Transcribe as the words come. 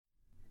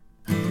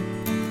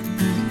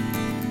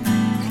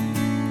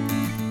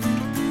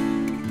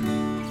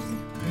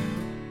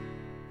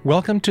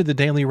Welcome to the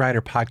Daily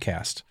Writer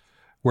Podcast,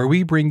 where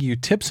we bring you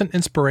tips and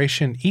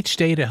inspiration each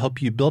day to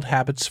help you build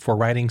habits for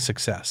writing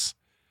success.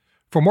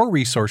 For more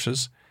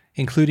resources,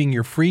 including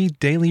your free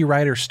Daily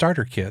Writer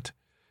Starter Kit,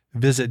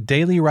 visit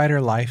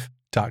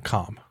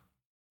dailywriterlife.com.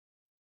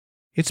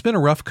 It's been a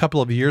rough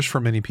couple of years for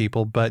many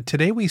people, but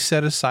today we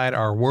set aside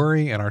our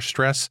worry and our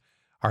stress,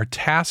 our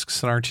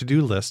tasks and our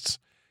to-do lists,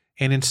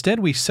 and instead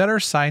we set our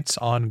sights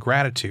on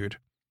gratitude.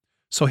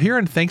 So here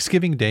on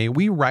Thanksgiving Day,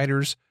 we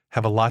writers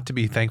have a lot to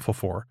be thankful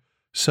for.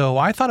 So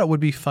I thought it would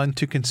be fun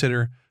to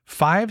consider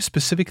 5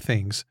 specific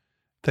things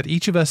that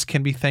each of us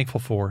can be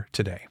thankful for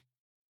today.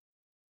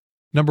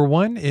 Number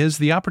 1 is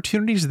the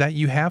opportunities that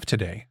you have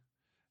today.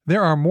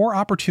 There are more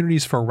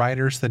opportunities for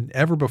writers than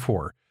ever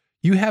before.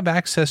 You have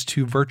access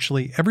to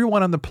virtually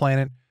everyone on the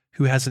planet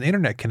who has an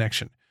internet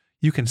connection.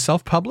 You can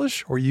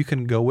self-publish, or you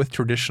can go with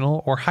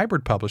traditional or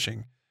hybrid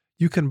publishing.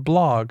 You can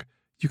blog,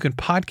 you can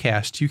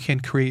podcast, you can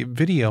create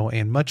video,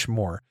 and much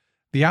more.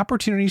 The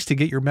opportunities to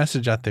get your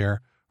message out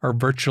there are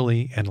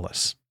virtually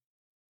endless.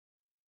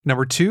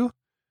 Number 2,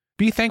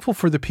 be thankful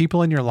for the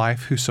people in your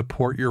life who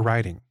support your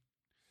writing.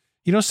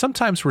 You know,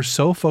 sometimes we're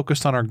so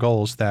focused on our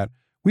goals that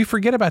we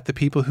forget about the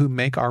people who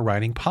make our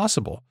writing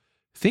possible.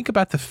 Think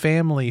about the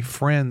family,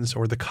 friends,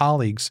 or the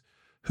colleagues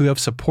who have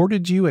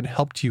supported you and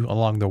helped you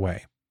along the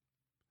way.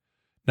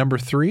 Number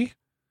 3,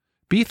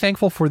 be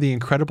thankful for the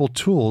incredible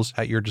tools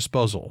at your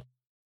disposal.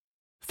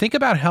 Think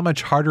about how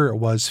much harder it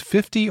was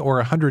 50 or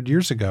 100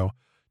 years ago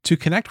to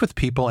connect with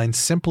people and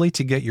simply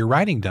to get your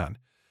writing done.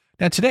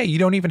 Now today, you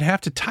don't even have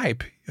to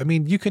type.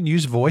 You can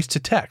use voice to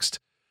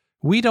text.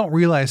 We don't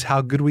realize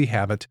how good we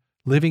have it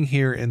living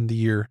here in the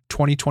year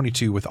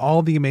 2022 with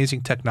all the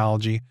amazing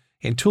technology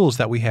and tools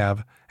that we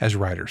have as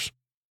writers.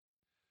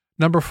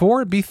 Number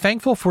 4, be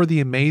thankful for the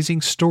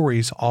amazing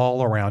stories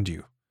all around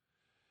you.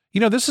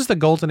 You know, this is the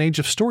golden age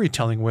of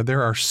storytelling where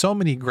there are so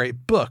many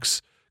great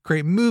books,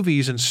 great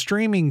movies, and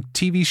streaming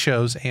TV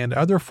shows and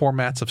other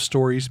formats of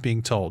stories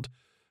being told.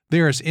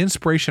 There is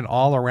inspiration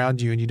all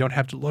around you and you don't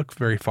have to look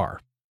very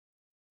far.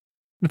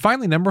 And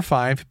finally, number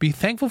 5, be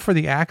thankful for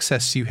the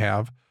access you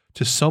have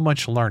to so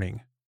much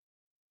learning.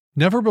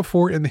 Never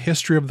before in the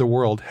history of the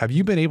world have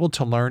you been able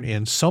to learn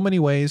in so many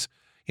ways,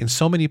 in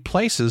so many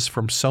places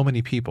from so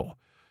many people.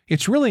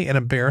 It's really an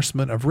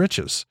embarrassment of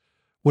riches.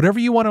 Whatever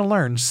you want to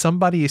learn,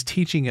 somebody is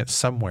teaching it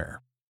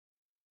somewhere.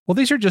 Well,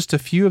 these are just a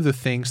few of the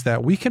things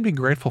that we can be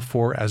grateful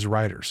for as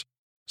writers.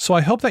 So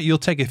I hope that you'll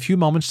take a few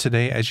moments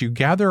today as you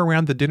gather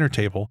around the dinner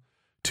table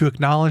to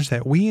acknowledge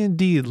that we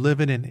indeed live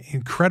in an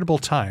incredible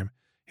time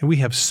and we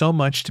have so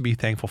much to be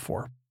thankful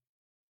for.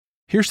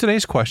 Here's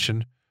today's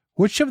question.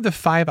 Which of the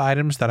 5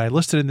 items that I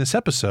listed in this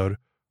episode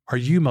are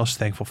you most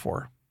thankful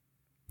for?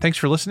 Thanks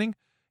for listening,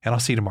 and I'll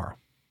see you tomorrow.